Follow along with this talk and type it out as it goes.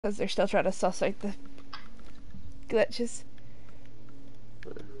Because they're still trying to suss out the glitches.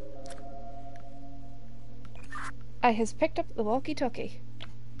 I has picked up the walkie-talkie.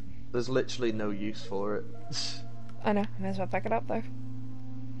 There's literally no use for it. I know, I might as well pick it up though.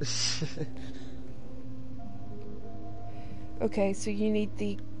 Okay, so you need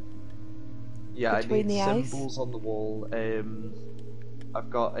the Yeah, I between need the eyes. symbols on the wall.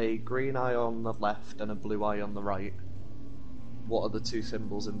 I've got a green eye on the left and a blue eye on the right. What are the two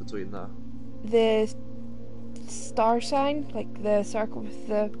symbols in between there? The star sign, like the circle with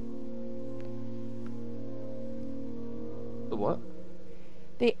the what?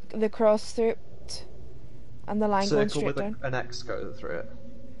 the cross through it, and the line going Circle straight with down. an X going through it.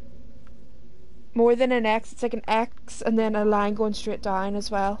 More than an X, it's like an X and then a line going straight down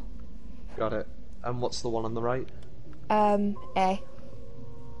as well. Got it. And what's the one on the right? A.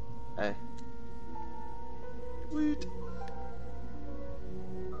 A. Sweet.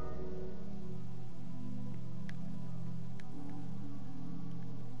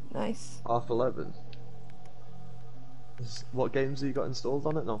 Nice. 11:30. What games have you got installed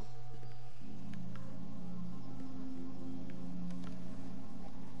on it now?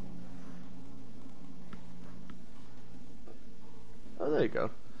 Oh, there you go.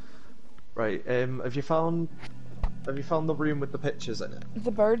 Right. Have you found the room with the pictures in it?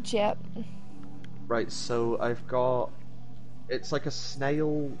 The birds, yep. Right. So I've got. It's like a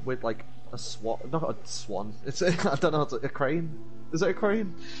snail with like a swan. Not a swan. It's I don't know. It's a crane. Is it a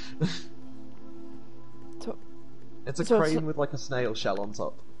crane? So, It's a so crane it's, with like a snail shell on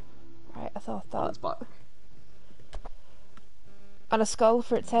top. right, I thought On that. its back. And a skull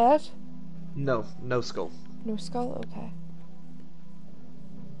for its head? No, no skull. No skull? Okay.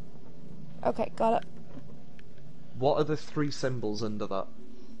 Okay, got it. What are the three symbols under that?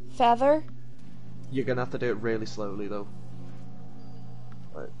 Feather? You're gonna have to do it really slowly though.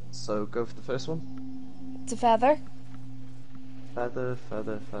 Right, so go for the first one. It's a feather. Feather,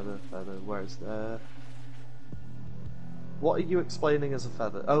 feather, feather, feather. Where's the? What are you explaining as a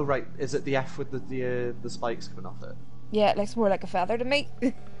feather? Oh right, is it the F with the spikes coming off it? Yeah, it looks more like a feather to me.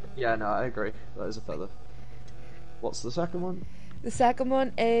 Yeah, no, I agree. That is a feather. What's the second one? The second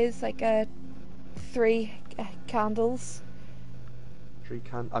one is like a three candles.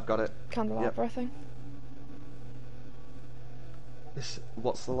 I've got it. Candelabra thing.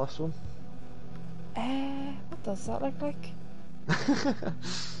 What's the last one? What does that look like?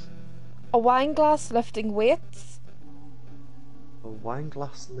 A wine glass lifting weights. A wine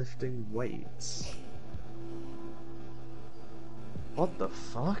glass lifting weights. What the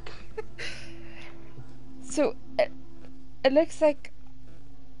fuck? So it looks like.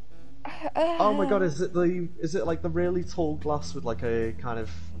 Oh my god, is it like the really tall glass with like a kind of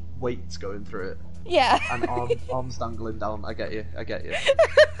weights going through it? Yeah. And arms dangling down. I get you.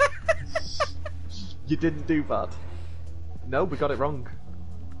 You didn't do bad. No, we got it wrong.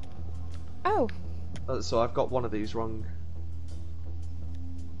 Oh. So I've got one of these wrong.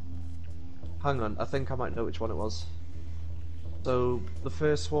 Hang on, I think I might know which one it was. So the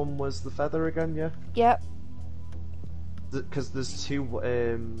first one was the feather again, yeah? Yep. Because there's two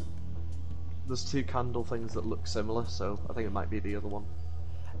candle things that look similar, so I think it might be the other one.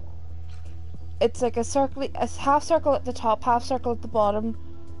 It's like a half circle at the top, half circle at the bottom.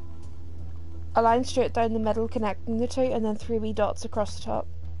 A line straight down the middle connecting the two, and then three wee dots across the top.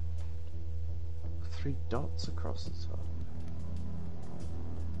 3 dots across the top.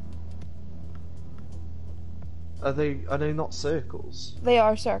 Are they not circles? They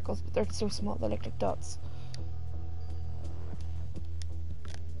are circles, but they're so small they look like dots.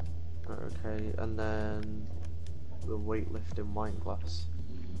 Okay, and then the weightlifting wine glass.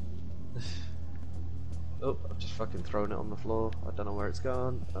 Oh, I've just fucking thrown it on the floor. I don't know where it's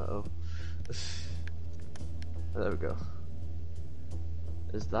gone. Uh-oh. There we go.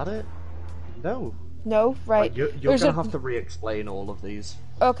 Is that it? No. No, right. You're gonna have to re-explain all of these.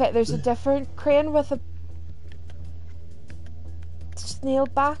 Okay, there's a different crane with a snail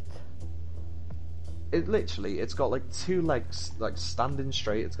back. It's got like 2 legs, like standing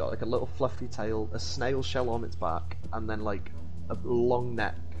straight. It's got like a little fluffy tail, a snail shell on its back, and then like a long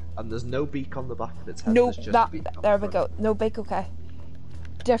neck. And there's no beak on the back of its head. No, there's just a beak on there the we front. go. No beak, okay.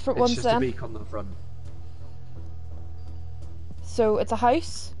 Different It's ones just then. a beak on the front. So it's a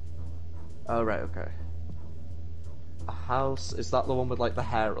house. Oh right, okay. A house, is that the one with like the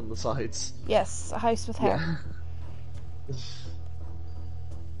hair on the sides? Yes, a house with hair. Yeah.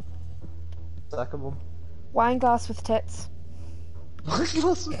 Second one. Wine glass with tits. Wine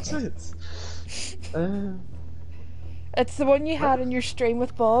glass with tits? It's the one you had in your stream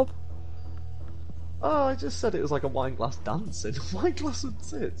with Bob. Oh, I just said it was like a wine glass dancing. Wine glass and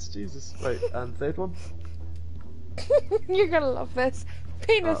tits. Jesus. Right, and third one. You're gonna love this.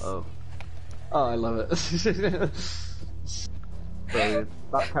 Penis. Uh-oh. Oh, I love it. Brilliant.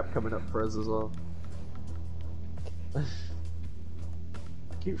 That kept coming up for us as well.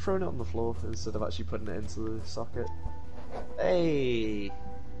 Keep throwing it on the floor instead of actually putting it into the socket. Hey!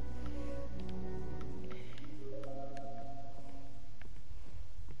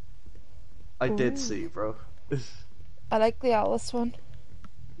 I did Ooh. see, bro. I like the Alice one.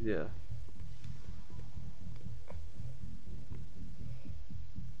 Yeah.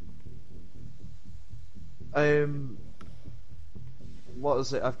 What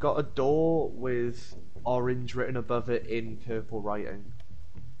is it? I've got a door with orange written above it in purple writing.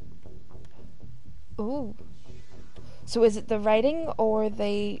 Ooh. So is it the writing or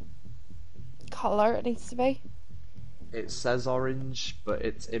the colour it needs to be? It says orange, but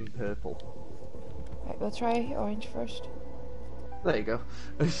it's in purple. Right, we'll try orange first. There you go.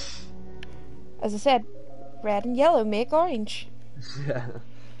 As I said, red and yellow make orange. Yeah.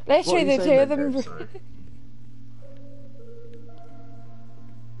 Let's What try are the you two saying of then, them. Dave? Sorry.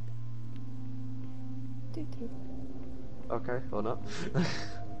 Okay, or not.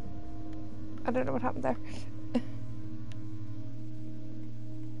 I don't know what happened there.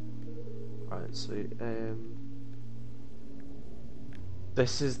 Right, sweet.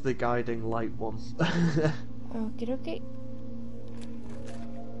 This is the guiding light one. Okie dokie.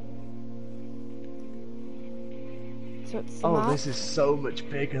 So it's the Oh, map. this is so much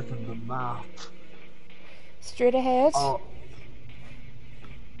bigger than the map. Straight ahead. Oh.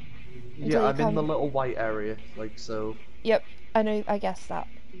 Until Yeah, you I'm in the come- little white area, like so. Yep, I know, I guessed that.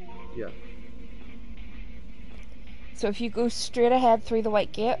 Yeah. So if you go straight ahead through the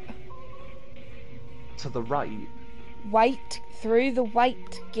white gate, To the right. through the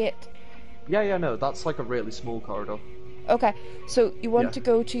white gate. Yeah, no, that's like a really small corridor. Okay, so you want Yeah. to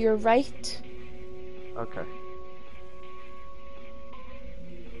go to your right. Okay.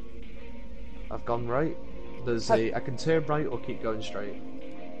 I've gone right. I can turn right or keep going straight.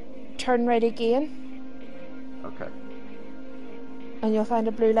 Turn right again, Okay. and you'll find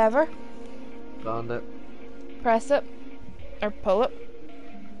a blue lever. Found it. Press it, or pull it,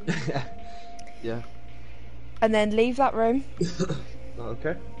 Yeah. and then leave that room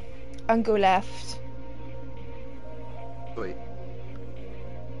Okay. and go left. Wait.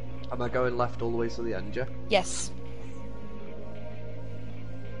 Am I going left all the way to the end, yeah? Yes.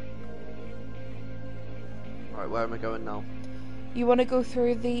 Right, where am I going now? You want to go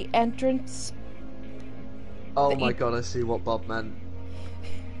through the entrance. Oh That my you- god, I see what Bob meant.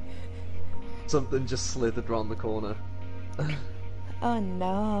 Something just slithered around the corner. Oh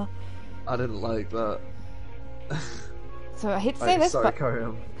no. I didn't like that. So I hate to say Right, this, sorry, but carry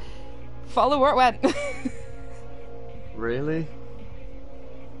on. follow where it went. Really?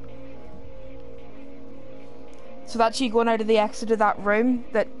 So that's you going out of the exit of that room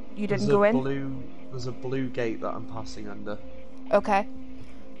that you didn't go in? There's a blue gate that I'm passing under. Okay.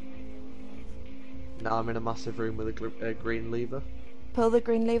 Now I'm in a massive room with a green lever. Pull the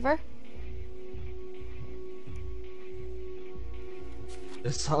green lever.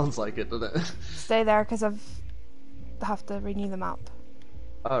 It sounds like it, doesn't it? Stay there because I have to renew the map.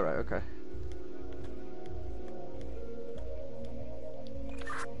 Alright, okay.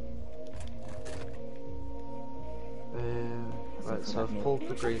 Right, so I've pulled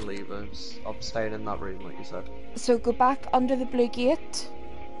the green levers. I'm staying in that room, like you said. So go back under the blue gate.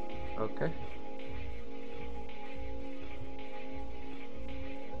 Okay.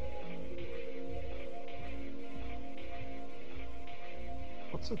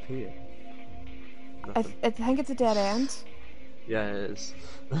 What's up here? Nothing. I think it's a dead end. Yeah, it is.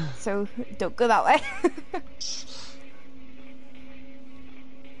 So don't go that way.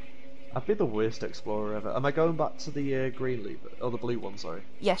 I'd be the worst explorer ever. Am I going back to the green lever? Oh, the blue one, sorry.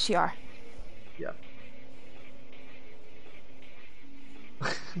 Yes, you are. Yeah.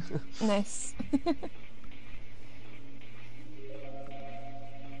 Nice.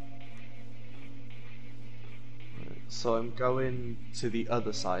 So I'm going to the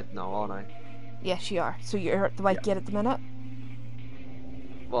other side now, aren't I? Yes, you are. So you're at the white gate at the minute.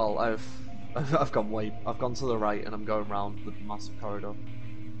 Well, I've gone to the right and I'm going round the massive corridor.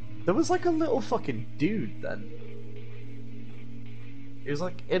 There was like a little fucking dude then. He was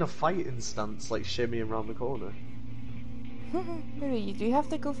like in a fighting stance, like shimmying around the corner. Maybe you do have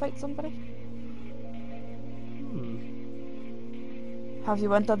to go fight somebody. Have you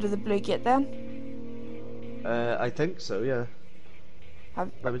went under the blue gate then? I think so, yeah.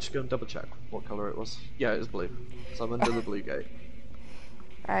 Have... Let me just go and double check what colour it was. Yeah, it was blue. So I'm under the blue gate.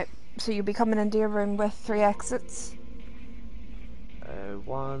 Right. So you'll be coming into your room with 3 exits.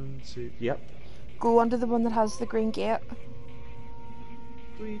 1, 2, yep. Go under the one that has the green gate.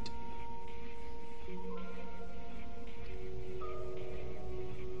 Sweet.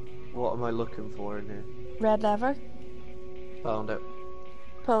 What am I looking for in here? Red lever. Found it.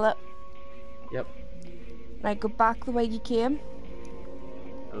 Pull it. Yep. Now go back the way you came.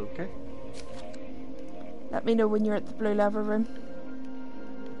 Okay. Let me know when you're at the blue lever room.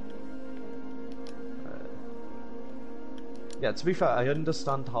 Yeah, to be fair, I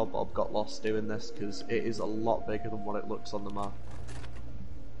understand how Bob got lost doing this, because it is a lot bigger than what it looks on the map.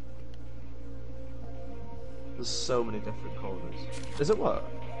 There's so many different corners. Does it work?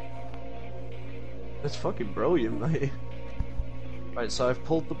 It's fucking brilliant, mate. Right, so I've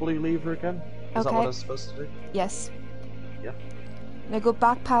pulled the blue lever again. Is that what I was supposed to do? Yes. Yeah. Now go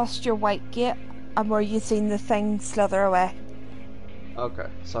back past your white gate and where you've seen the thing slither away. Okay,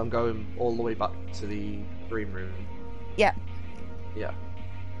 so I'm going all the way back to the green room. Yeah. Yeah.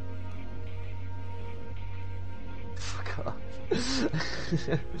 Fuck off.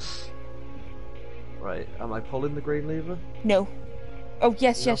 Right, am I pulling the green lever? No. Oh,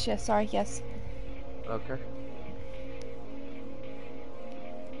 yes, No. yes, sorry, yes. Okay.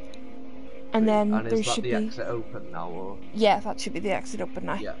 And then and there is that should the be... exit open now, or...? Yeah, that should be the exit open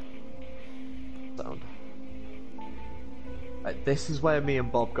now. Yeah. Sound. Right, this is where me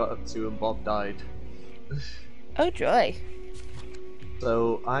and Bob got up to and Bob died. Oh, joy.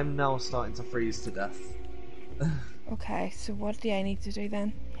 So, I'm now starting to freeze to death. Okay, so what do I need to do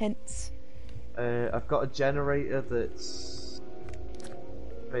then? Hints. I've got a generator that's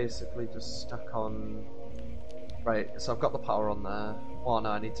basically just stuck on... Right, so I've got the power on there. Oh no,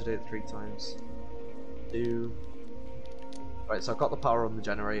 I need to do it 3 times. 2... Right, so I've got the power on the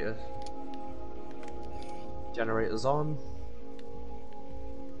generator. Generator's on.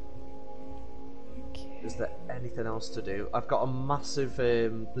 Okay. Is there anything else to do? I've got a massive...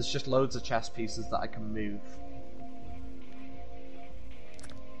 there's just loads of chess pieces that I can move.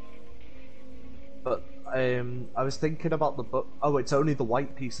 But I was thinking about the book. Oh, it's only the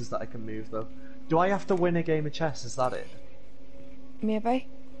white pieces that I can move, though. Do I have to win a game of chess? Is that it? Maybe.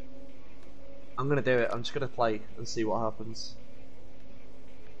 I'm gonna do it. I'm just gonna play and see what happens.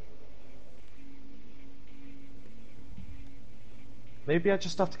 Maybe I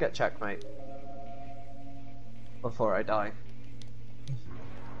just have to get checkmate before I die.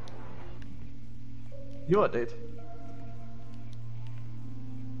 You what, dude?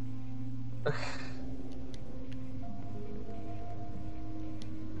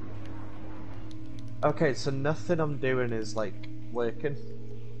 Okay, so nothing I'm doing is like working.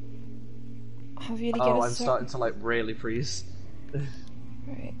 Have you to get Oh, a I'm starting to like really freeze.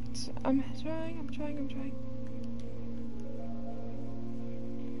 Right. I'm trying.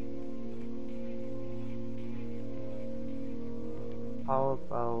 How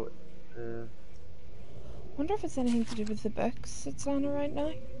about Wonder if it's anything to do with the books that's on her right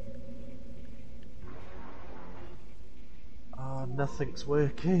now. oh, nothing's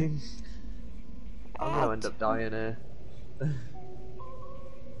working. I'm gonna end up dying here.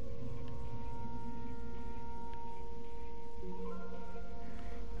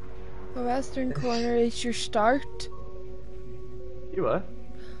 The western corner is your start. You were?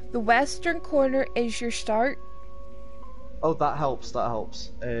 The western corner is your start. Oh, that helps, that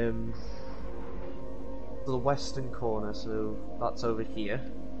helps. The western corner, so that's over here.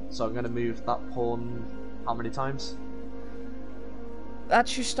 So I'm gonna move that pawn how many times?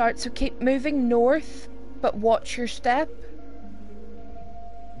 That's your start, so keep moving north, but watch your step.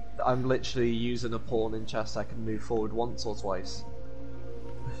 I'm literally using a pawn in chess. I can move forward once or twice.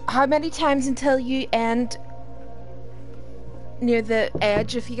 How many times until you end near the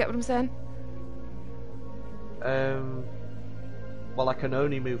edge, if you get what I'm saying? Well, I can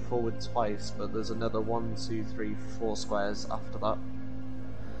only move forward twice, but there's another 1, 2, 3, 4 squares after that.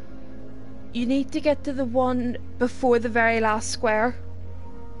 You need to get to the one before the very last square.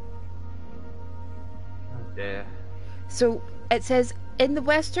 Oh dear. So it says in the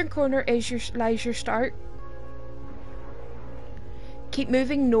western corner lies your start. Keep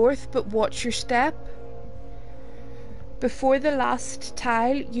moving north, but watch your step. Before the last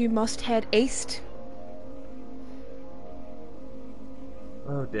tile, you must head east.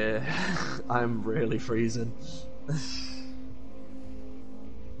 Oh dear. I'm really freezing.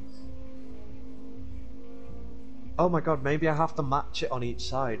 Oh my god, maybe I have to match it on each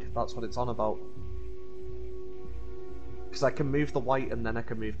side. That's what it's on about. Because I can move the white and then I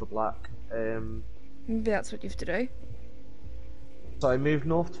can move the black. Maybe that's what you have to do. So I moved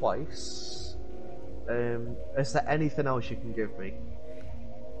north twice. Is there anything else you can give me?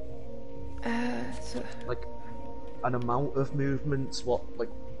 So Like, an amount of movements? What, like,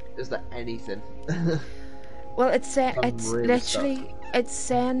 is there anything? well, it's I'm it's really literally it's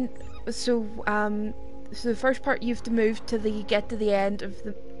saying so. So the first part you have to move to get to the end of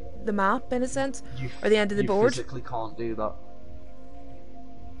the map in a sense, or the end of the You board. physically can't do that.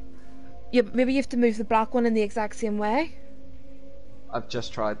 Yeah, but maybe you have to move the black one in the exact same way. I've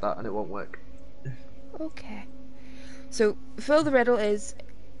just tried that and it won't work. Okay. So fill the riddle is,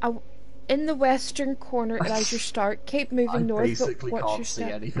 in the western corner it has your start. Keep I moving north, but basically watch your can't see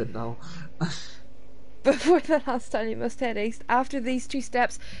step. anything now. Before the last time you must head east. After these 2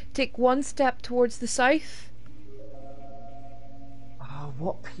 steps, take 1 step towards the south.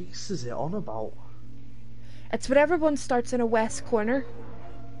 What piece is it on about? It's whatever one starts in a west corner.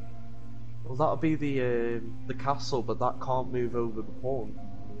 Well, that'll be the castle, but that can't move over the pawn.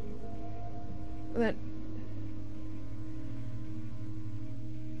 Then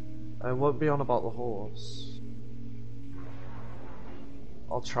It won't be on about the horse.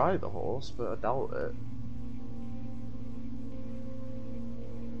 I'll try the horse, but I doubt it.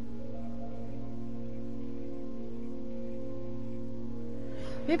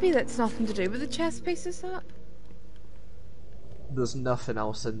 maybe that's nothing to do with the chess pieces. That There's nothing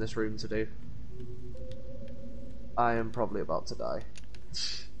else in this room to do. I am probably about to die.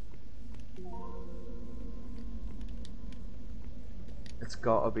 It's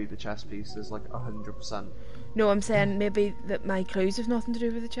gotta be the chess pieces, like 100%. no, I'm saying maybe that my clues have nothing to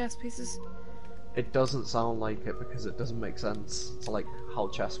do with the chess pieces. It doesn't sound like it because it doesn't make sense to like how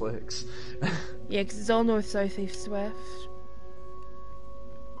chess works. Yeah, because it's all north, south, east, west.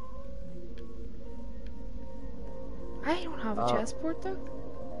 I don't have a chessboard though.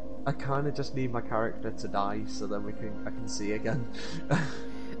 I kind of just need my character to die so then I can see again.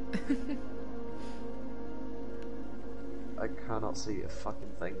 I cannot see a fucking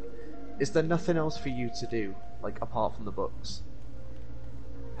thing. Is there nothing else for you to do, like apart from the books?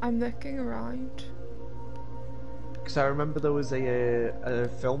 I'm looking around. Because I remember there was a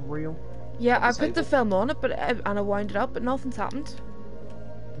film reel. Yeah, on I the put the table. film on it, but and I wound it up, but nothing's happened.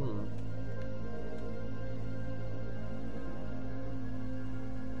 Hmm.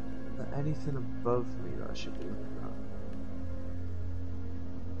 Is there anything above me that I should be looking at?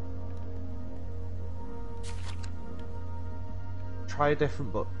 Try a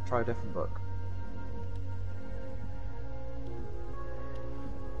different book. Try a different book.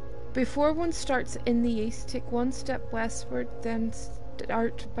 Before one starts in the east, take 1 step westward, then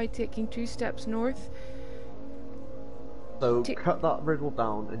start by taking 2 steps north. So cut that riddle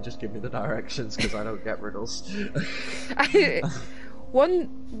down and just give me the directions because I don't get riddles. one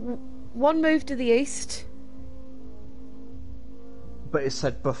move to the east. But it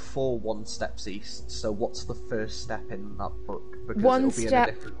said before 1 steps east, so what's the first step in that book? Because 1 it'll be step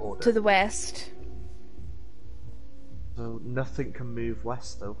in a different order. to the west. So nothing can move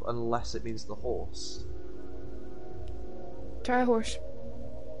west though, unless it means the horse. Try a horse.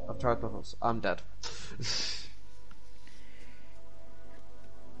 I've tried the horse. I'm dead.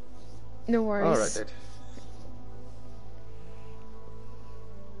 No worries. Alright, dude.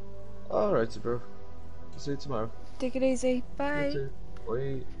 Alright, bro. See you tomorrow. Take it easy. Bye. You too.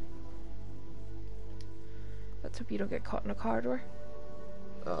 Bye. Let's hope you don't get caught in a car door.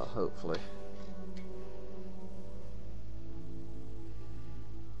 Hopefully.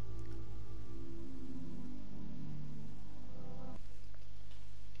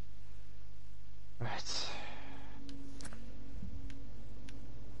 Right.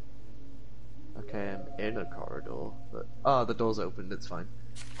 Okay, I'm in a corridor, but the door's opened, it's fine.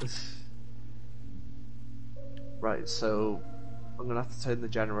 Right, so I'm gonna have to turn the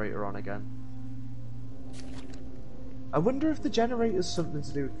generator on again. I wonder if the generator's something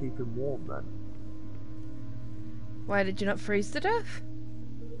to do with keeping warm then. Why did you not freeze to death?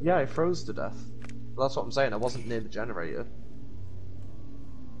 Yeah, I froze to death. Well, that's what I'm saying, I wasn't near the generator.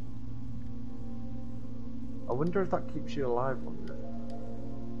 I wonder if that keeps you alive longer.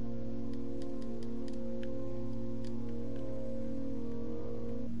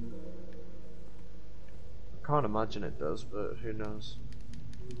 I can't imagine it does, but who knows.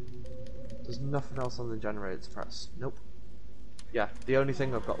 There's nothing else on the generator to press. Nope. Yeah, the only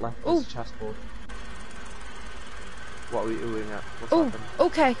thing I've got left is a chessboard. What are we doing at? What's Oh, happened?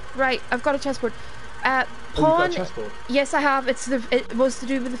 okay, right. I've got a chessboard. Oh, you've got Pawn. a chessboard? Yes, I have. It was to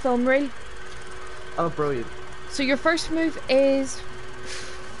do with the film reel. Oh, brilliant. So your first move is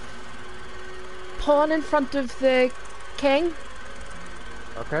pawn in front of the king.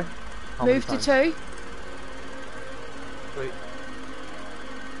 Okay. How many Move to times? 2. Wait.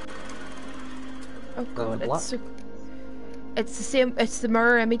 Oh the god, black? it's the same. It's the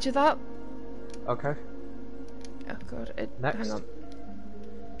mirror image of that. Okay. Oh god, Next. hang on.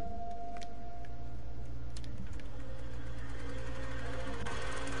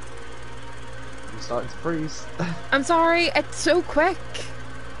 I'm starting to freeze. I'm sorry, it's so quick.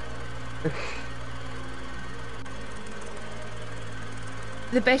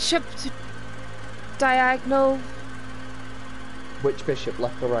 The bishop diagonal, Which bishop,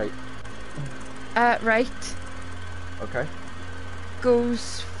 left or right? right, Okay.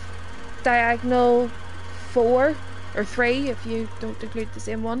 goes diagonal 4 or 3 if you don't include the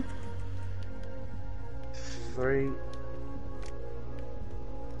same one. 3.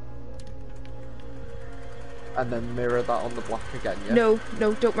 And then mirror that on the black again, yeah? No,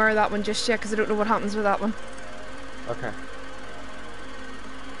 don't mirror that one just yet because I don't know what happens with that one. Okay.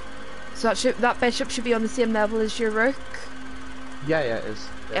 So that bishop should be on the same level as your rook. Yeah, it is.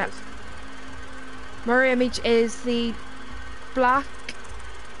 Yeah. It is. Mirror image is the black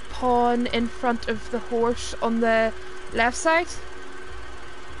pawn in front of the horse on the left side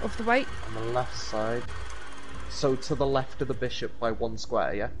of the white. On the left side. So to the left of the bishop by 1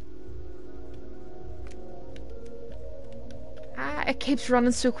 square, yeah? It keeps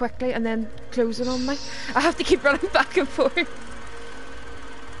running so quickly and then closing on me. I have to keep running back and forth.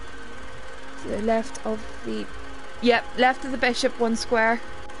 To the left of the... Yep, left of the bishop, 1 square.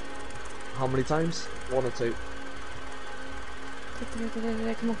 How many times? 1 or 2?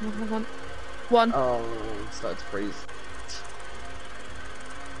 Come on. 1. Oh, I'm starting to freeze.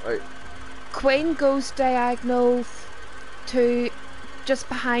 Right. Queen goes diagonal to just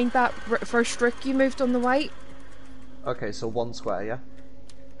behind that first rook you moved on the white. Okay, so 1 square, yeah?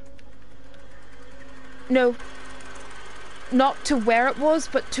 No, not to where it was,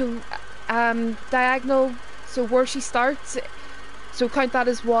 but to diagonal, so where she starts. So count that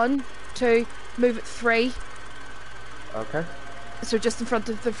as 1, 2, move it 3. Okay. So just in front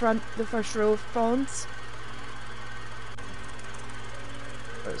of the first row of pawns.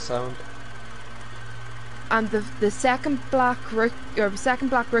 Right, sound. And the second black rook, or second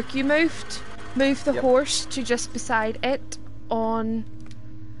black rook you moved, move the horse to just beside it on.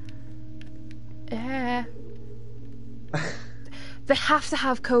 They have to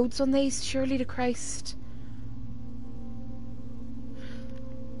have codes on these, surely to Christ.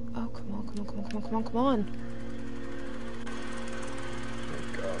 Oh, come on. Oh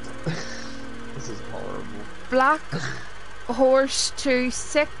god. This is horrible. Black horse to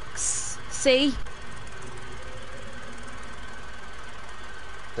 6C.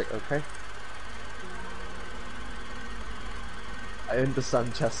 Okay. I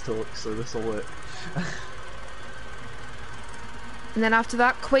understand chess talk, so this will work. And then after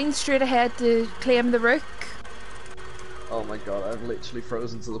that, queen straight ahead to claim the rook. Oh my god, I've literally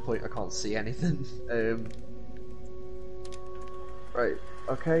frozen to the point I can't see anything. Right,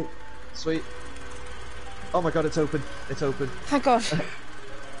 okay, sweet. Oh my god, it's open. It's open. Thank god.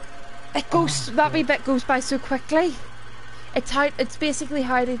 It goes, that wee bit goes by so quickly. It's basically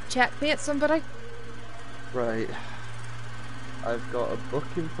how to checkmate somebody. Right. I've got a book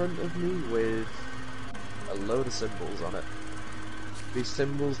in front of me with a load of symbols on it. These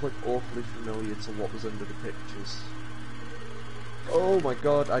symbols look awfully familiar to what was under the pictures. Oh my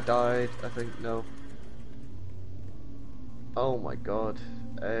god, I died. I think, no. Oh my god.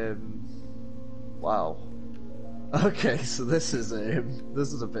 Wow. Okay, so this is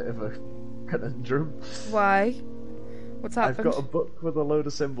a bit of a conundrum. Why? What's happened? I've got a book with a load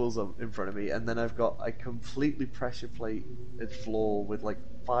of symbols in front of me, and then I've got a completely pressure plated floor with like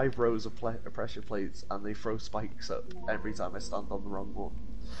 5 rows of pressure plates, and they throw spikes up every time I stand on the wrong one.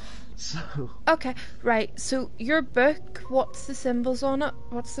 So. Okay, right. So your book, what's the symbols on it?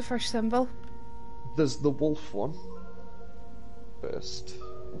 What's the first symbol? There's the wolf one. First.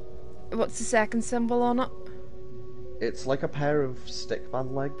 What's the second symbol on it? It's like a pair of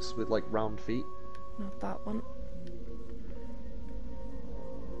stickman legs with like round feet. Not that one.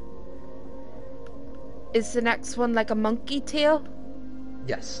 Is the next one like a monkey tail?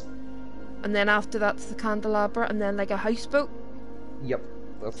 Yes. And then after that's the candelabra, and then like a houseboat? Yep,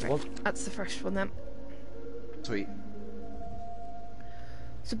 that's the one. That's the first one then. Sweet.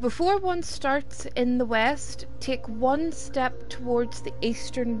 So before one starts in the west, take 1 step towards the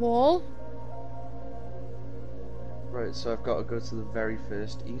eastern wall. Right, so I've got to go to the very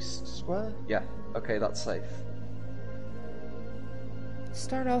first east square? Yeah, okay, that's safe.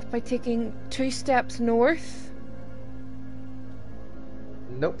 Start off by taking 2 steps north.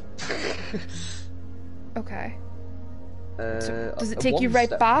 Nope. Okay. So does it take you right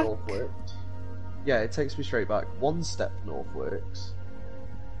back? Yeah, it takes me straight back. 1 step north works.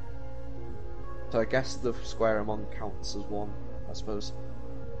 So I guess the square I'm on counts as 1, I suppose.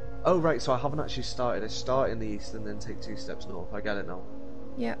 Oh right, so I haven't actually started. I start in the east and then take 2 steps north. I get it now.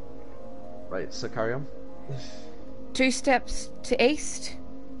 Yeah. Right, so carry on. 2 steps to east.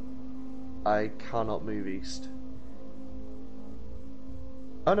 I cannot move east.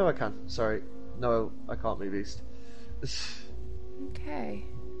 Oh no, I can. Sorry. No, I can't move east. Okay.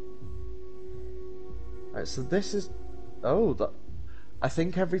 Right, so this is... Oh, that... I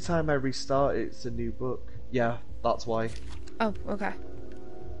think every time I restart it's a new book. Yeah, that's why. Oh, okay.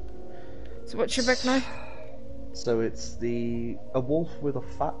 So what's your book now? So it's a wolf with a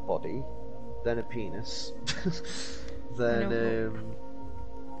fat body, then a penis, then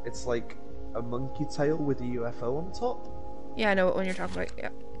it's like a monkey tail with a UFO on top. Yeah, I know what one you're talking about. Yeah.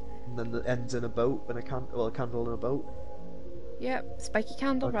 And then the ends in a boat and a candle in a boat. Yeah, spiky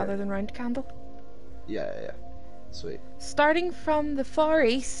candle Okay. rather than round candle. Yeah. Sweet. Starting from the far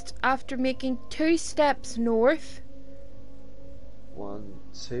east, after making 2 steps north, 1,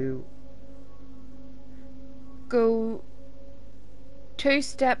 2. go 2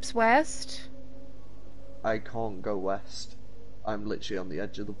 steps west. I can't go west. I'm literally on the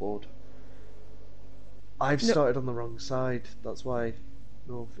edge of the board. I've No. started on the wrong side. That's why.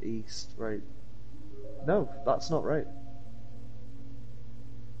 Northeast, right. No, that's not right.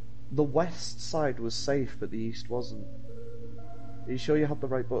 The west side was safe, but the east wasn't. Are you sure you had the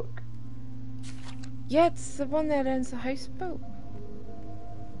right book? Yeah, it's the one that ends the houseboat.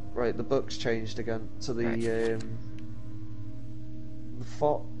 Right, the book's changed again. So the Right. the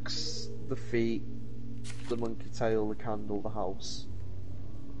fox, the feet, the monkey tail, the candle, the house.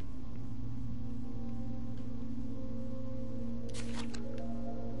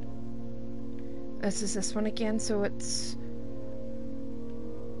 This is this one again, so it's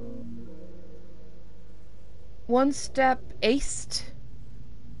 1 step east.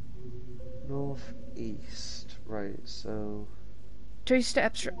 Northeast, right, so... 2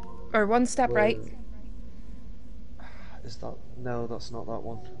 steps, or 1 step right. Is that... No, that's not that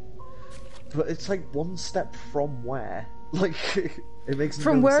one. But it's like 1 step from where? Like, it makes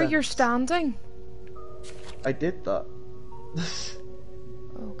From no where sense. you're standing. I did that.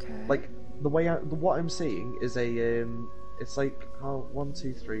 Okay. Like, what I'm seeing is it's like, how, 1,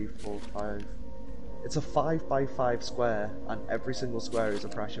 2, 3, 4, 5... It's a 5x5 square, and every single square is a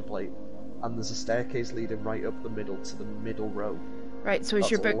pressure plate. And there's a staircase leading right up the middle to the middle row. Right, so is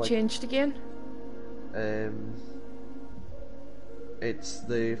your That's all book I- changed again? It's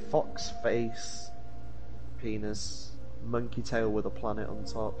the fox face, penis, monkey tail with a planet on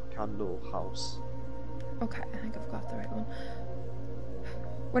top, candle, house. Okay, I think I've got the right one.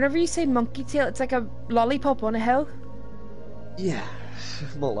 Whenever you say monkey tail, it's like a lollipop on a hill. Yeah,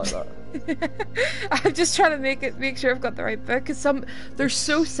 more like that. I'm just trying to make sure I've got the right book, because they're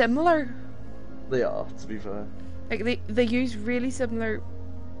so similar. They are, to be fair. Like they use really similar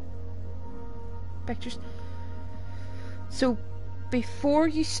pictures. So before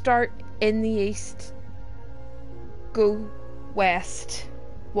you start in the east, go west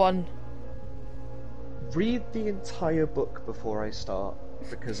 1. Read the entire book before I start,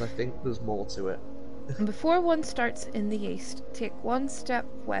 because I think there's more to it. And before 1 starts in the east, take 1 step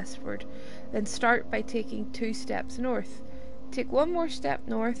westward, then start by taking 2 steps north. Take 1 more step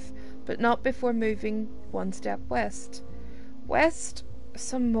north, but not before moving 1 step west. West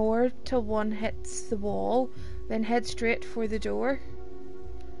some more till 1 hits the wall, then head straight for the door.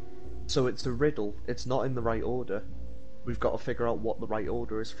 So it's a riddle, it's not in the right order. We've got to figure out what the right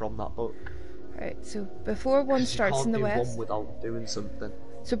order is from that book. Right, so before 1 starts in the You can't do west. one without doing something.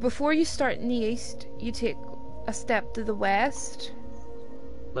 So before you start in the east, you take a step to the west.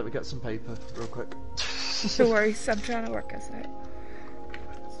 Let me get some paper real quick. No worries, I'm trying to work this out.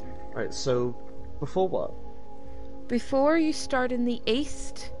 Right, so before what? Before you start in the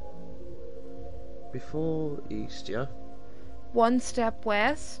east, Before east, yeah? 1 step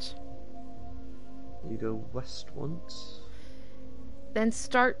west, You go west once. then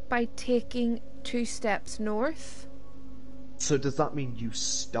start by taking 2 steps north. So does that mean you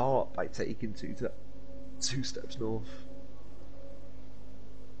start by taking two steps north?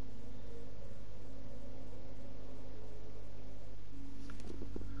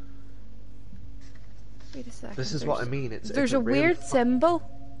 Wait a second. This is what I mean. There's it's a really weird symbol.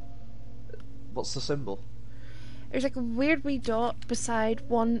 What's the symbol? There's like a weird wee dot beside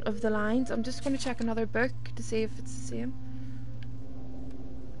one of the lines. I'm just going to check another book to see if it's the same.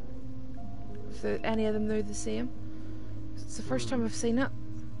 If any of them they're the same. It's the first time I've seen it.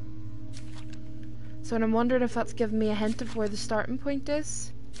 So I'm wondering if that's giving me a hint of where the starting point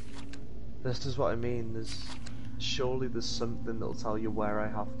is. This is what I mean. Surely there's something that'll tell you where I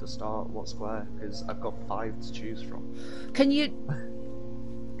have to start, what square, because I've got 5 to choose from. Can you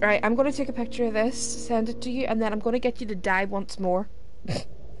Right, I'm gonna take a picture of this, send it to you, and then I'm gonna get you to die once more.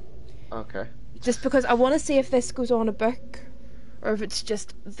 Okay. Just because I want to see if this goes on a book, or if it's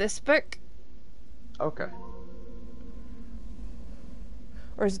just this book, Okay.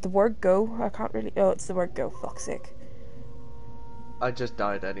 or is it the word go? I can't really. Oh, it's the word go. Fuck's sake. I just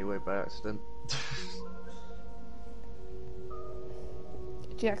died anyway by accident.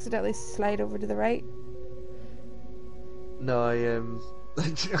 Did you accidentally slide over to the right? No,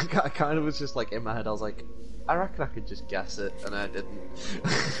 I kind of was just like in my head. I was like, I reckon I could just guess it, and I didn't.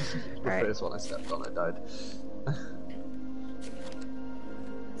 The Right. first one I stepped on, I died.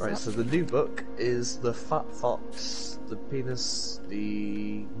 Right, so the new book is The Fat Fox, the penis,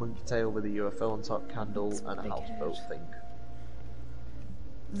 the monkey tail with a UFO on top, candle, and a big houseboat head. thing.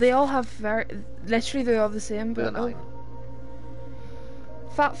 They all have literally they're all the same, With a but 9.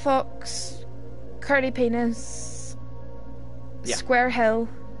 Fat Fox, Curly Penis, Yeah. Square Hill.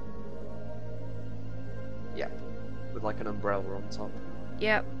 Yeah. With like an umbrella on top.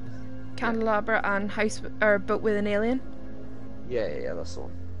 Yep. Candelabra and House or Boat with an Alien. Yeah, that's the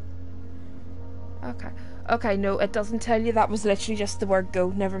one. Okay, no, it doesn't tell you. That was literally just the word go.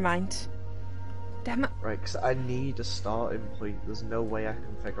 Never mind. Damn it. Right, because I need a starting point. There's no way I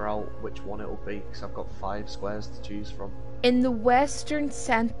can figure out which one it'll be, because I've got 5 squares to choose from. In the western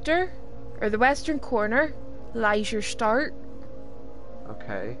centre, or the western corner, lies your start.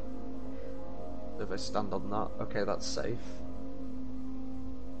 Okay. If I stand on that, okay, that's safe.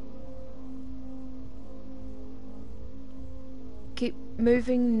 Keep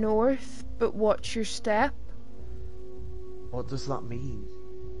moving north, but watch your step. What does that mean?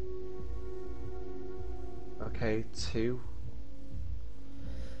 Okay, 2.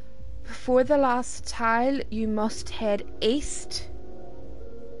 Before the last tile, you must head east.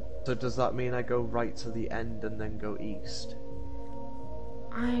 So does that mean I go right to the end and then go east?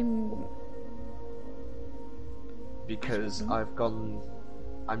 Because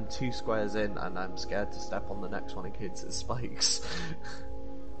I'm 2 squares in and I'm scared to step on the next one in case it spikes.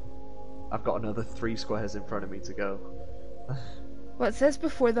 I've got another 3 squares in front of me to go. Well, it says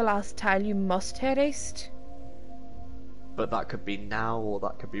before the last tile, you must head east. But that could be now or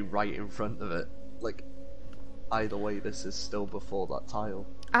that could be right in front of it. Like, either way, this is still before that tile.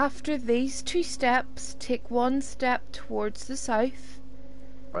 After these 2 steps, take 1 step towards the south.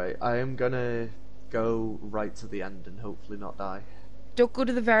 Right, I am gonna go right to the end and hopefully not die. Don't go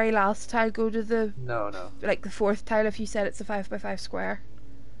to the very last tile, go to the No. the 4th tile if you said it's a 5x5 square.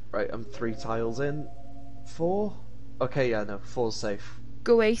 Right, I'm 3 tiles in. 4? Okay, yeah, no, 4's safe.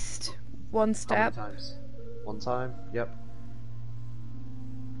 Go east, 1 How step. many times? 1 time? Yep.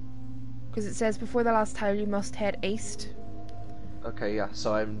 Because it says before the last tile you must head east. Okay, yeah,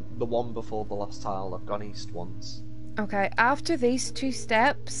 so I'm the one before the last tile. I've gone east once. Okay, after these 2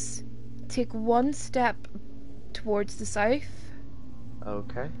 steps, take 1 step towards the south.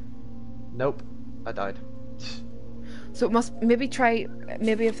 Okay. Nope, I died. So it must maybe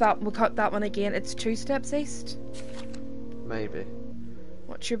if we'll cut that one again, it's 2 steps east. Maybe.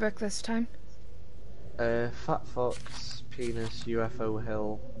 What's your book this time? Fat Fox, Penis, UFO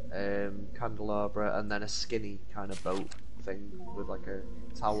Hill, Candelabra, and then a skinny kind of boat thing with like a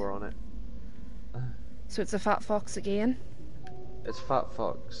tower on it. So it's a Fat Fox again. It's Fat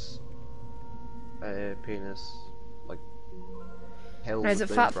Fox, Penis, like Hill. Now, is it with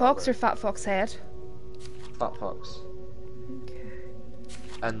the Fat Fox or umbrella. Fat Fox Head? Fat Fox? Okay.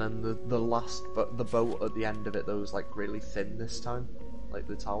 And then the last, but the boat at the end of it, though, was like really thin this time, like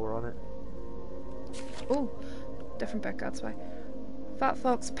the tower on it. Oh, different book, that's why. Fat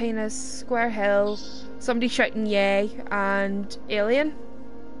Fox, Penis, Square Hill, somebody shouting yay, and Alien.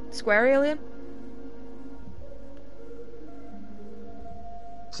 Square Alien.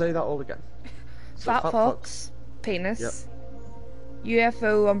 Say that all again. So Fat Fox, Penis.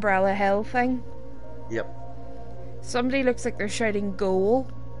 UFO Umbrella Hill thing. Yep. Somebody looks like they're shouting goal,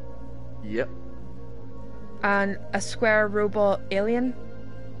 Yep. and a square robot alien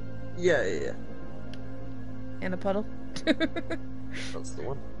Yeah. in a puddle. That's the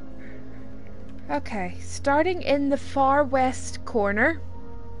one. Okay, starting in the far west corner.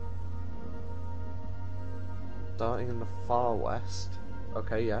 Starting in the far west.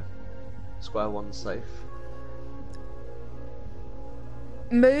 Okay, yeah. Square one's safe.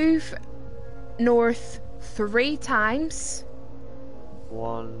 Move north 3 times.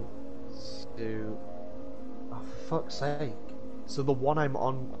 1, 2. Oh, for fuck's sake. So the one I'm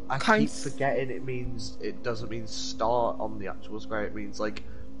on, I Counts. keep forgetting it doesn't mean start on the actual square, it means like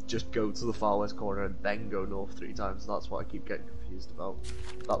just go to the far west corner and then go north 3 times. That's what I keep getting confused about.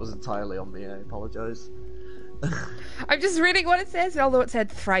 That was entirely on me, I apologise. I'm just reading what it says, although it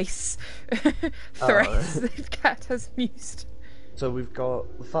said thrice. Thrice. Oh. The cat has mused. So we've got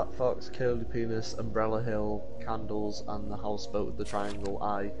the Fat Fox, Curly Penis, Umbrella Hill, Candles, and the houseboat with the triangle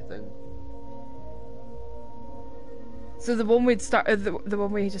eye thing. So the one we'd started, the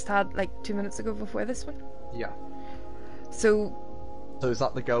one we just had like 2 minutes ago before this one. Yeah. So So is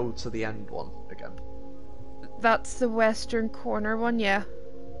that the go to the end one again? that's the western corner one, yeah.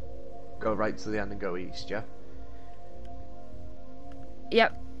 Go right to the end and go east, yeah?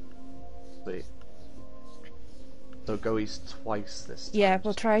 Yep. Sweet. So go east twice this time. Yeah,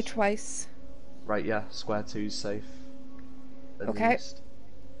 we'll try twice. Right, yeah, square two's safe. In the Okay. east.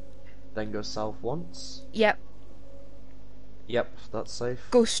 Then go south once. Yep. Yep, that's safe.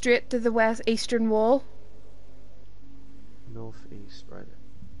 Go straight to the west eastern wall. Northeast, right.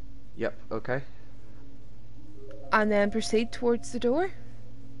 Yep, okay. And then proceed towards the door.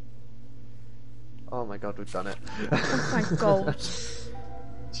 Oh my god, we've done it. Oh thank God.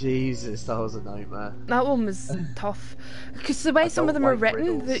 Jesus, that was a nightmare. That one was tough. Because the way I some of don't them are like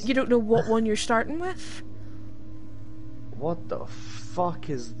written, riddles. that you don't know what one you're starting with. What the fuck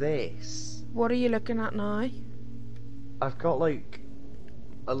is this? What are you looking at now? I've got like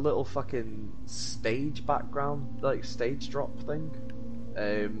a little fucking stage background, like stage drop thing.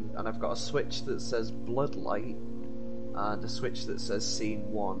 And I've got a switch that says Bloodlight, and a switch that says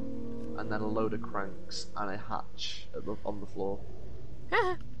Scene 1, and then a load of cranks, and a hatch on the floor.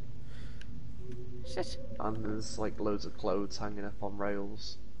 Ah. Shit. And there's like loads of clothes hanging up on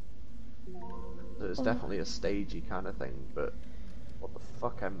rails. So it's Oh. definitely a stagey kind of thing, but what the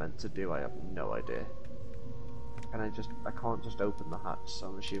fuck I'm meant to do, I have no idea. I can't just open the hatch, so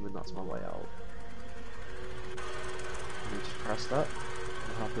I'm assuming that's my way out. Can you just press that?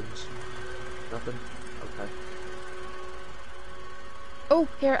 What happens? Nothing? Okay. Oh,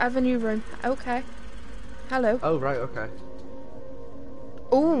 here, I have a new room. Okay. Hello. Oh, right, okay.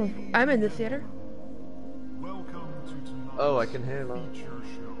 Oh, I'm in the theatre. Welcome to tonight's Oh, I can hear that. feature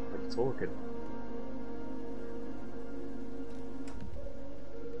show. Like talking.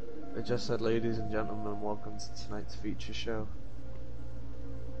 I just said, ladies and gentlemen, welcome to tonight's feature show.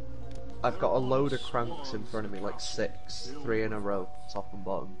 I've got a load of cranks in front of me, like 6, 3 in a row, top and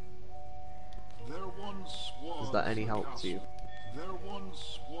bottom. There once was Is that any a help to castle. you? There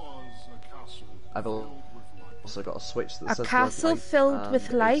once was a castle I've filled with light. also got a switch that A says castle Bloodlight, filled and with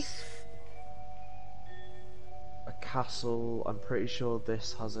it's life. A castle. I'm pretty sure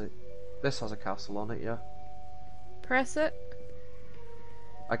this has a castle on it. Yeah. Press it.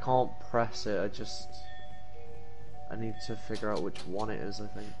 I can't press it. I need to figure out which one it is. I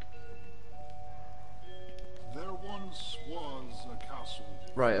think. There once was a castle.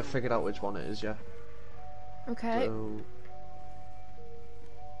 Right. I figured out which one it is. Yeah. Okay. So,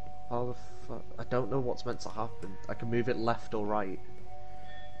 how the fuck? I don't know what's meant to happen. I can move it left or right.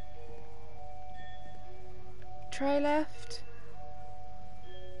 Try left.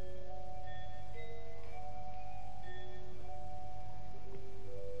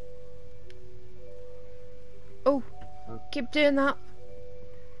 Oh, keep doing that.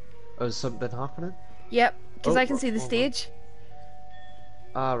 Oh, is something happening? Yep, because Oh, I can see the hold on. stage.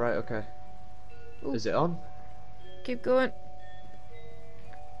 Ah, right. Okay. Ooh. Is it on? Keep going.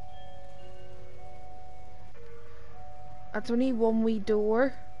 That's only one wee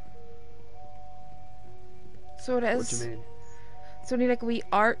door. So it is. What do you mean? It's only like a wee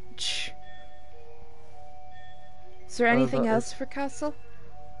arch. Is there Oh, anything that else is- for castle?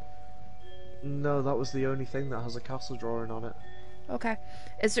 No, that was the only thing that has a castle drawing on it. Okay.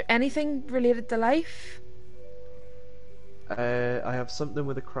 Is there anything related to life? I have something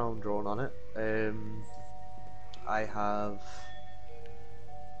with a crown drawn on it. I have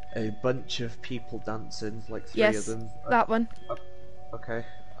a bunch of people dancing, like 3 Yes, of them. that one. Okay,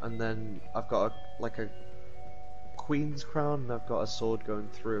 and then I've got a queen's crown, and I've got a sword going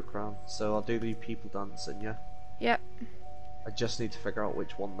through a crown. So I'll do the people dancing, yeah? Yep. I just need to figure out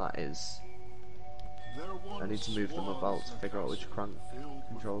which one that is. There I need to once move them was about to a figure out which castle crank filled with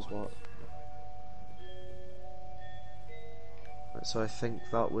controls light. what. Right, so I think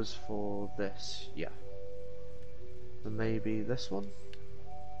that was for this, yeah. So maybe this one?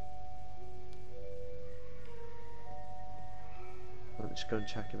 Let me just go and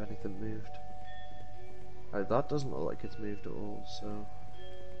check if anything moved. Right, that doesn't look like it's moved at all, so...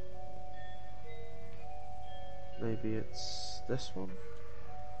 Maybe it's this one?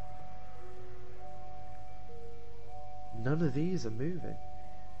 None of these are moving.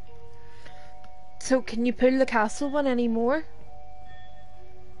 So can you pull the castle one anymore?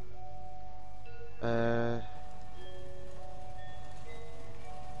 Uh...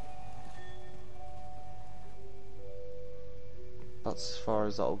 That's as far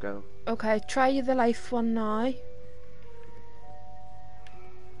as that'll go. Okay, try the life one now.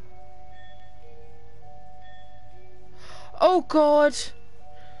 Oh god!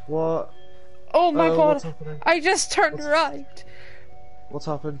 What? Oh my god! What's happening? I just turned What's- around. What's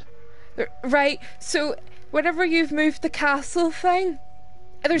happened? Right, so whenever you've moved the castle thing,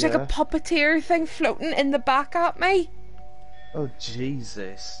 there's like a Yeah. puppeteer thing floating in the back at me. Oh,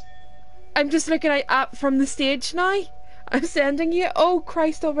 Jesus. I'm just looking at from the stage now. I'm sending you. Oh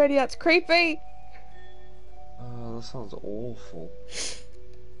Christ already, that's creepy. Oh, that sounds awful.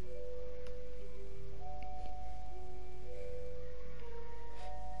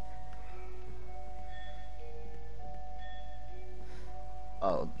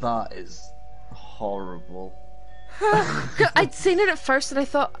 Oh, that is horrible. I'd seen it at first and I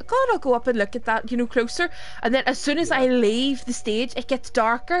thought, God, I'll go up and look at that, closer. And then as soon as I leave the stage, it gets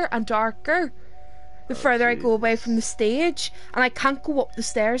darker and darker the further I go away from the stage, and I can't go up the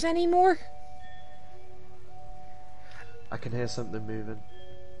stairs anymore. I can hear something moving.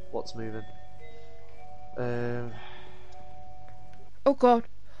 What's moving? Oh God.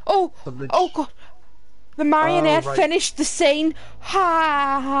 Oh, Something. oh God. The marionette right. finished the scene.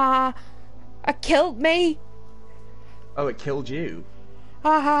 Ha ha. It killed me. Oh, it killed you?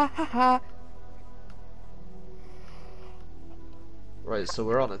 Ha ha ha ha. Right, so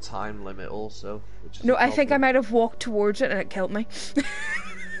we're on a time limit also. Which is No, a I think I problem. might have walked towards it and it killed me.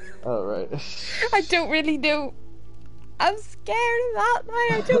 Oh, right. I don't really know. I'm scared of that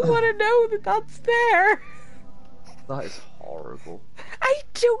now. I don't want to know that that's there. That is horrible. I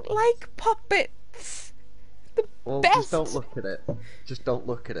don't like puppets. The Well, best. just don't look at it. Just don't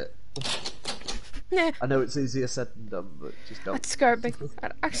look at it. Nah, I know it's easier said than done, but just don't. that scared me.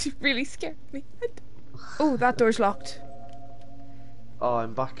 That actually really scared me. Oh, that door's locked. Oh,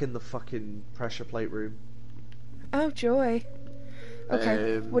 I'm back in the fucking pressure plate room. Oh, joy.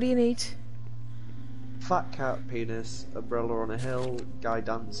 Okay, what do you need? Fat cat, penis, umbrella on a hill, guy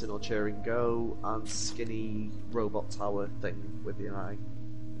dancing or cheering go, and skinny robot tower thing with your eye.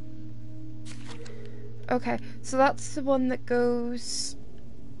 Okay, so that's the one that goes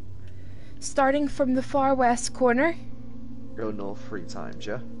starting from the far west corner. Go north 3 times,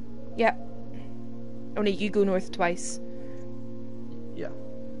 yeah? Yep. Only you go north twice. Yeah.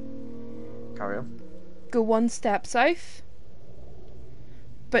 Carry on. Go 1 step south.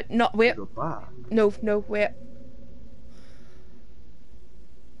 But not wait. Go back. No, wait.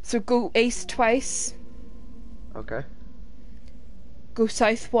 So go east twice. Okay. Go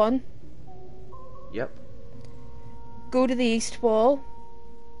south 1. Yep. Go to the east wall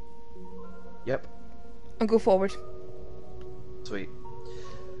Yep. and go forward. Sweet.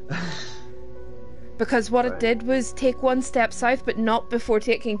 Because what it Right. did was take 1 step south, but not before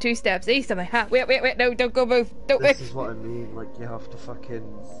taking 2 steps east. I'm like, ha, wait, no, don't go move, don't This move. is what I mean, like, you have to fucking...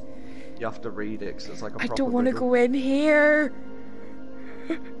 You have to read it, 'cause it's like a I proper don't want to riddle. go in here.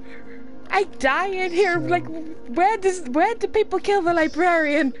 I die in here. Like, where do people kill the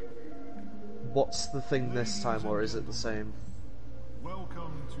librarian? What's the thing this time, or is it the same?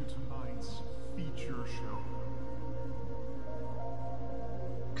 Welcome to tonight's feature show.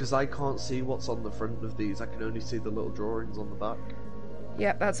 Because I can't see what's on the front of these, I can only see the little drawings on the back.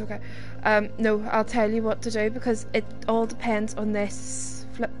 Yeah, that's okay. No, I'll tell you what to do because it all depends on this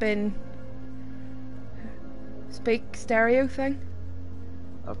flipping speak stereo thing.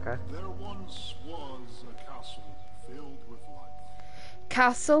 Okay. There once was a castle filled with life.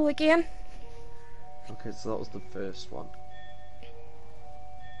 Castle again. Okay, so that was the first one.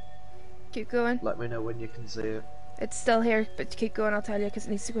 Keep going. Let me know when you can see it. It's still here, but keep going. I'll tell you because it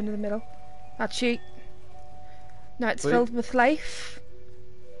needs to go into the middle. That sheet. Now it's Wait. filled with life.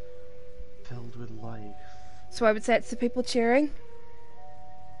 Filled with life. So I would say it's the people cheering.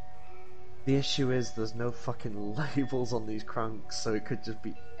 The issue is there's no fucking labels on these cranks, so it could just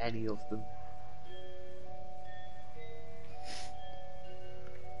be any of them.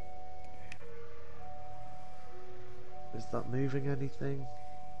 Is that moving anything?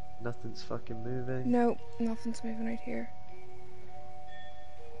 Nothing's fucking moving. No, nothing's moving right here.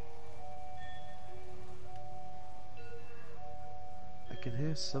 I can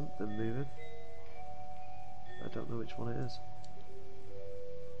hear something moving. I don't know which one it is.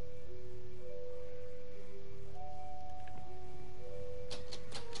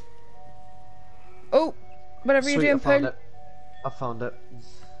 Oh, whatever Sweet, you're I doing, found Poon. it. I found it.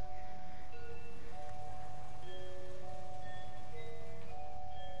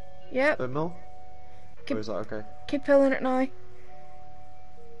 Yep, Windmill? Keep- Or is that okay? keep pulling it now.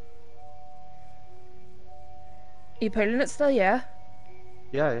 You pulling it still? Yeah.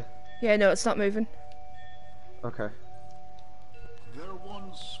 Yeah, yeah. Yeah, no, it's not moving. Okay.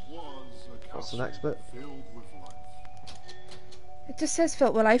 once was a castle What's the next bit? filled with life. It just says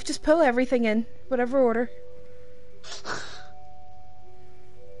filled with life. Just pull everything in, whatever order.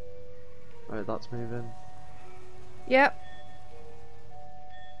 Right, that's moving. Yep.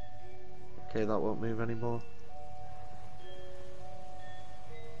 Okay, that won't move anymore.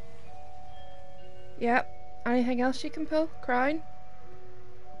 Yep. Anything else you can pull? Crown?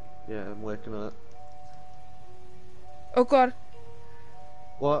 Yeah, I'm working on it. Oh god.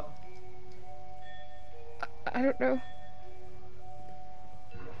 What? I don't know.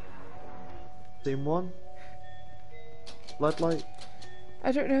 Team 1? Bloodlight?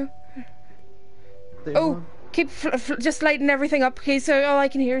 I don't know. Team Oh, 1? keep just lighting everything up, okay? So all I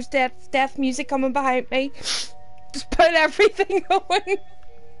can hear is death music coming behind me. Just put everything on.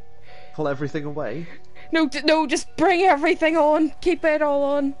 Pull everything away? No, no, just bring everything on. Keep it all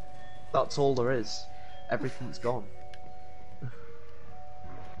on. That's all there is. Everything's gone.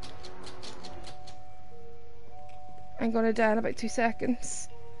 I'm gonna die in about 2 seconds.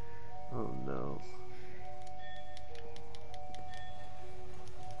 Oh no.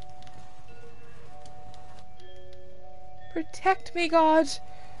 Protect me, God.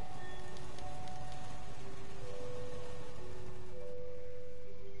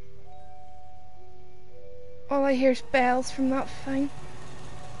 All I hear is bells from that thing.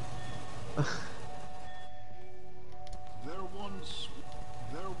 There once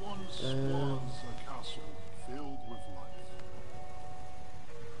was a castle filled with life.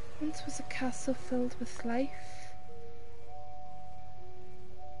 Once was a castle filled with life.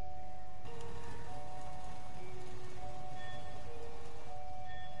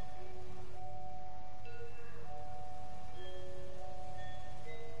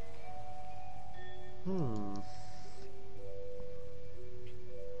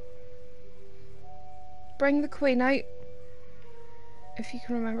 Bring the queen out. If you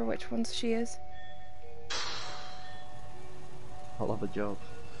can remember which ones she is. I'll have a job.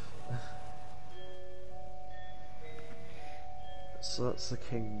 So that's the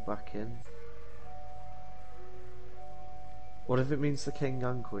king back in. What if it means the king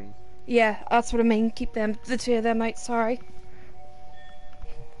and queen? Yeah, that's what I mean. Keep them, the two of them out, sorry.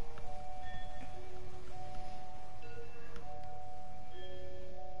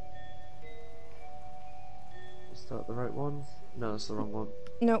 Is that the right one? No, that's the wrong one.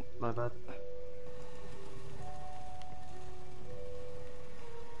 Nope. My bad.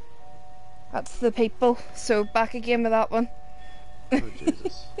 That's the people. So back again with that one. Oh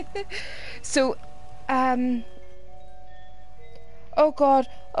Jesus. So, oh god,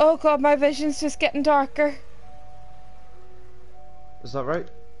 my vision's just getting darker. Is that right?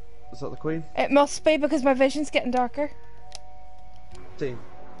 Is that the queen? It must be because my vision's getting darker. Team.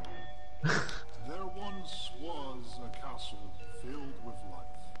 There once was a castle filled with life.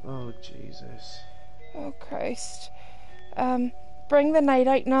 Oh Jesus. Oh Christ. Bring the night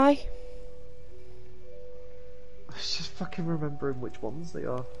out now. I was just fucking remembering which ones they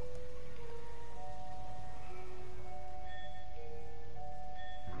are.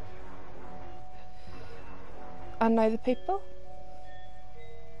 And now the people.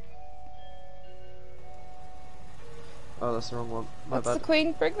 Oh, that's the wrong one. My That's bad. the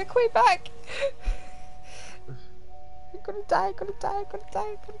queen. Bring the queen back. I'm gonna die, I'm gonna die, I'm gonna die,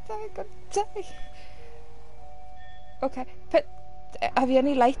 I'm gonna die, I'm gonna die. Okay, but have you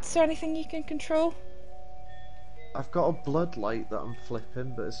any lights or anything you can control? I've got a blood light that I'm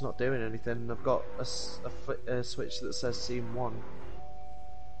flipping, but it's not doing anything. I've got a switch that says scene 1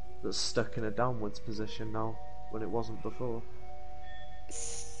 that's stuck in a downwards position now, when it wasn't before.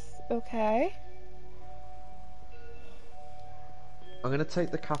 Okay. I'm gonna take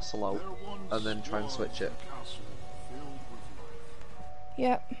the castle out There once and then try and was switch it. a castle filled with life.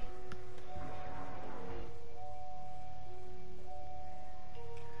 Yep.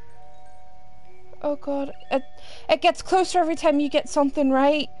 Oh god, it gets closer every time you get something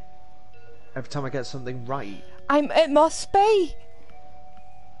right. Every time I get something right. It must be.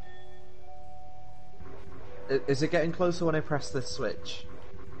 Is it getting closer when I press this switch?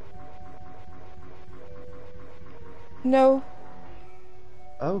 No.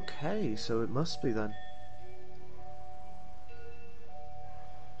 Okay, so it must be then.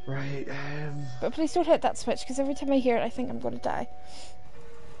 Right, But please don't hit that switch, because every time I hear it I think I'm gonna die.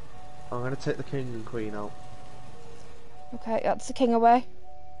 I'm gonna take the king and queen out. Okay, that's the king away.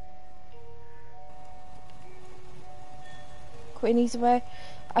 Queenie's away.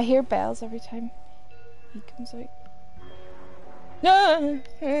 I hear bells every time he comes out. No!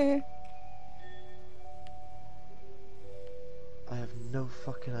 I have no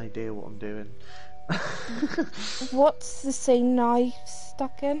fucking idea what I'm doing. What's the scene now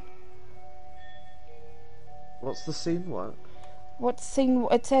stuck in? What's the scene? What? What's scene?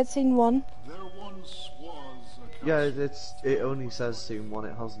 It said scene 1. There once was a Yeah, castle. it only says scene 1.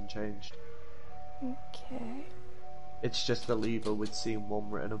 It hasn't changed. Okay. It's just a lever with scene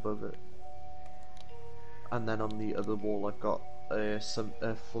 1 written above it. And then on the other wall, I've got a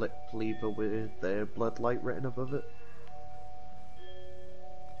flipped lever with the bloodlight written above it.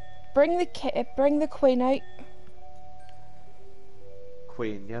 Bring the queen out.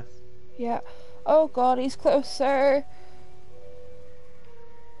 Queen, yeah. Yeah. Oh god, he's closer.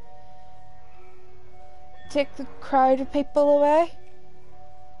 Take the crowd of people away.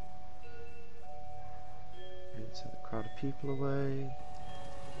 Take the crowd of people away.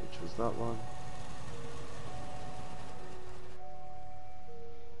 Which was that one.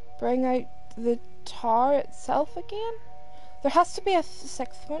 Bring out the tower itself again. There has to be a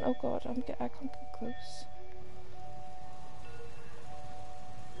sixth one. Oh god, I can't get close.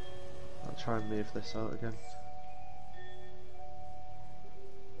 I'll try and move this out again.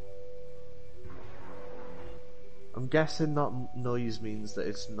 I'm guessing that noise means that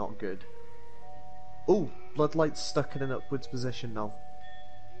it's not good. Oh, bloodlight's stuck in an upwards position now.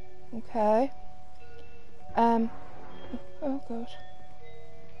 Okay. Oh god.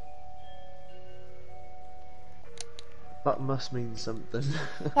 That must mean something.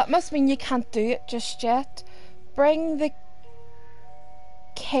 That must mean you can't do it just yet. Bring the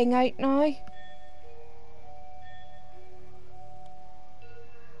king out now.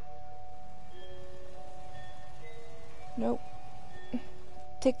 Nope.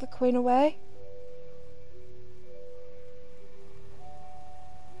 Take the queen away.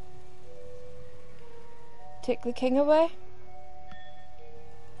 Take the king away.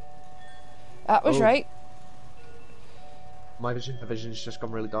 That was Oh. right. My vision's just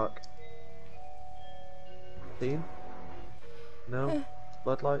gone really dark. Scene? No?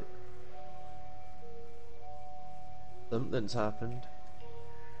 Bloodlight? Something's happened.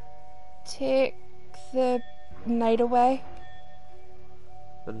 Take the knight away.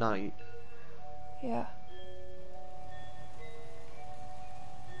 The night. Yeah.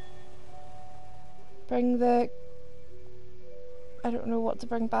 Bring the... I don't know what to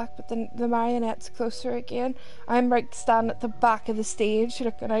bring back, but the marionette's closer again. I'm right standing at the back of the stage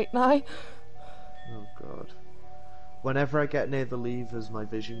looking out now. Oh god. Whenever I get near the levers, my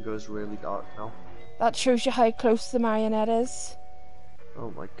vision goes really dark now. That shows you how close the marionette is. Oh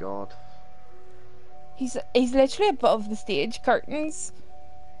my god. He's literally above the stage curtains.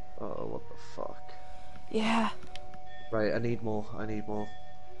 Oh, what the fuck. Yeah. Right, I need more.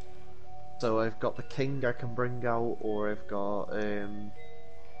 So I've got the king I can bring out, or I've got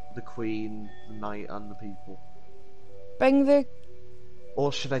the queen, the knight, and the people. Bring the...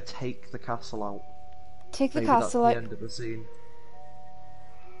 Or should I take the castle out? Take the Maybe castle that's out. the end of the scene.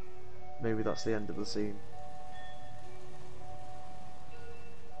 Maybe that's the end of the scene.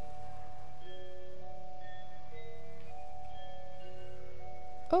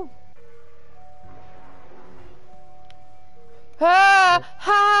 Oh. Ah!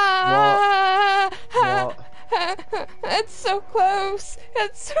 Ah! What? It's so close.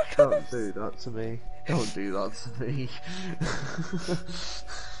 It's so close. Don't do that to me. Don't do that to me.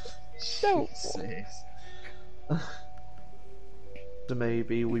 No. Jesus. So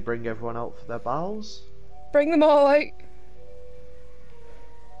maybe we bring everyone out for their bows? Bring them all out.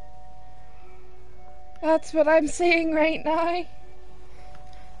 That's what I'm seeing right now.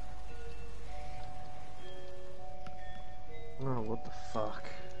 Oh, what the fuck?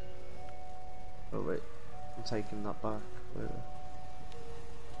 Oh wait, I'm taking that back. Wait.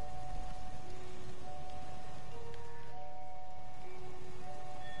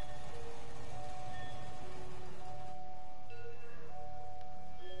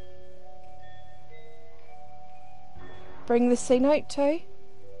 Bring the scene out too.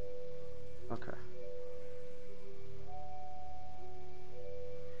 Okay.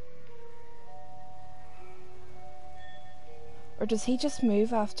 Or does he just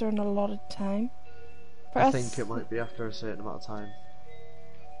move after an allotted time? I think it might be after a certain amount of time.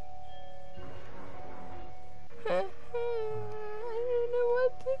 I don't know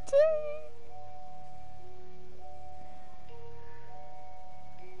what to do.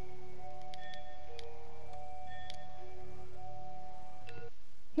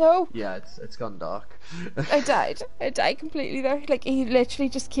 No, Yeah, it's gone dark. I died. I died completely there. Like, he literally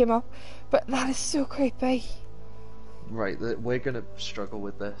just came up. But that is so creepy. Right, we're gonna struggle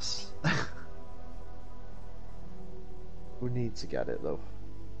with this. We need to get it though.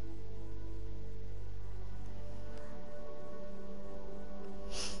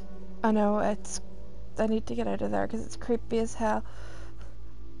 I know, it's I need to get out of there because it's creepy as hell.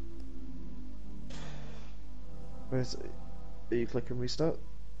 Where's it? Are you clicking restart?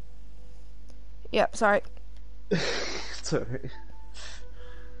 Yep, sorry. Sorry.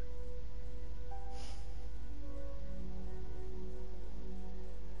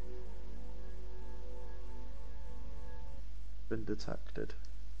 Been detected.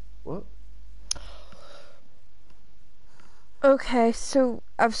 What? Okay, so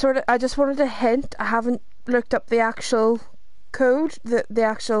I just wanted a hint. I haven't looked up the actual code, the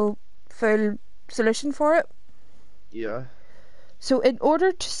actual full solution for it. Yeah. So in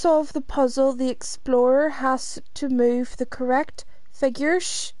order to solve the puzzle, the explorer has to move the correct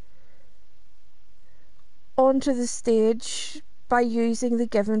figures onto the stage by using the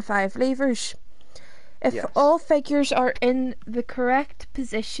given 5 levers. If Yes. all figures are in the correct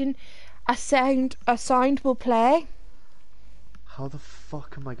position, a sound will play. How the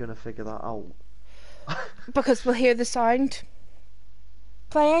fuck am I gonna figure that out? Because we'll hear the sound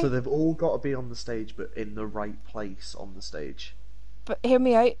playing. So they've all got to be on the stage, but in the right place on the stage. But hear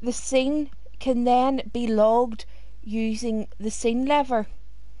me out, the scene can then be logged using the scene lever.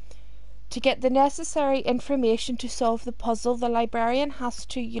 To get the necessary information to solve the puzzle, the librarian has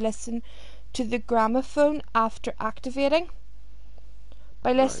to listen to the gramophone after activating.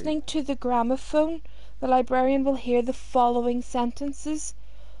 By listening Right. to the gramophone, the librarian will hear the following sentences.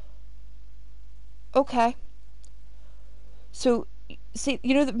 Okay. So, see,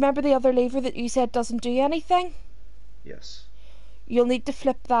 remember the other lever that you said doesn't do anything? Yes. You'll need to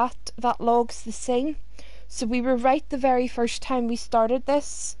flip that. That logs the scene. So we were right the very first time we started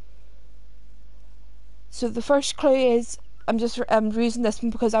this. So the first clue is, I'm using this one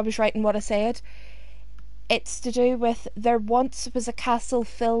because I was writing what I said. It's to do with there once was a castle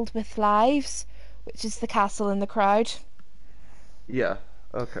filled with lives, which is the castle in the crowd. Yeah.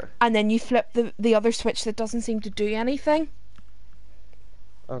 Okay. And then you flip the other switch that doesn't seem to do anything.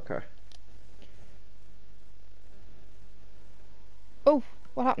 Okay. Oh,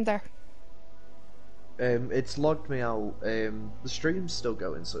 what happened there? It's logged me out. The stream's still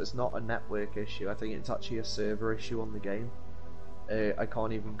going, so it's not a network issue. I think it's actually a server issue on the game. I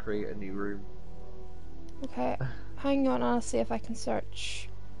can't even create a new room. Okay, hang on, I'll see if I can search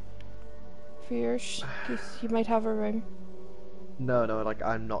for yours, because you might have a room. No, like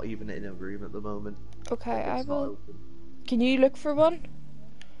I'm not even in a room at the moment. Okay, I It's not will. open. Can you look for one?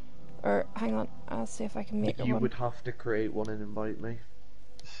 Or hang on, I'll see if I can make You one. would have to create one and invite me.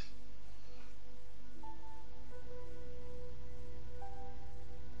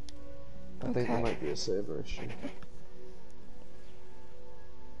 I think there Okay. might be a server issue.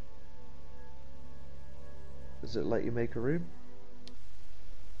 Does it let you make a room?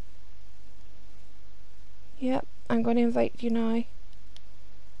 Yep, I'm going to invite you now.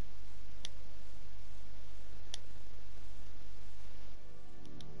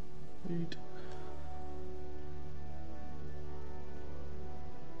 Read.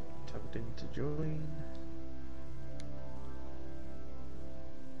 Attempting to join.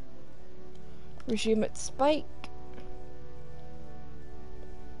 Resume at Spike.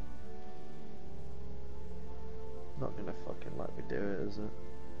 Not gonna fucking let me do it, is it?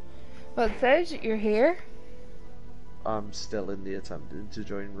 Well, it says that you're here. I'm still in the attempting to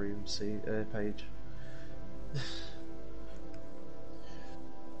join room page.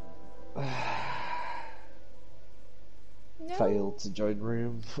 No. Failed to join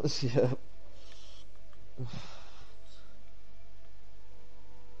room. Yeah.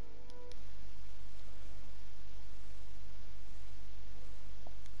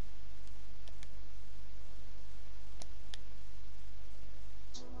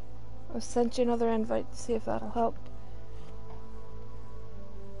 I'll send you another invite to see if that'll help.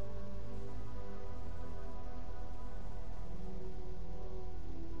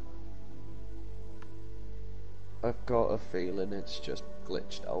 I've got a feeling it's just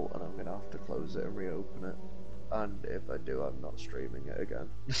glitched out and I'm gonna have to close it and reopen it. And if I do, I'm not streaming it again.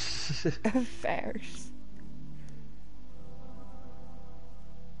 Fairs.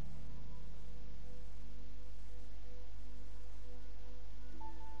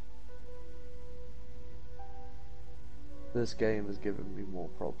 This game has given me more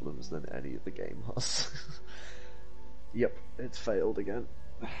problems than any of the game has. Yep, it's failed again.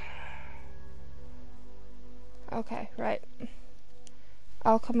 Okay, right.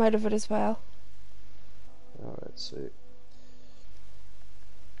 I'll come out of it as well. Alright, sweet.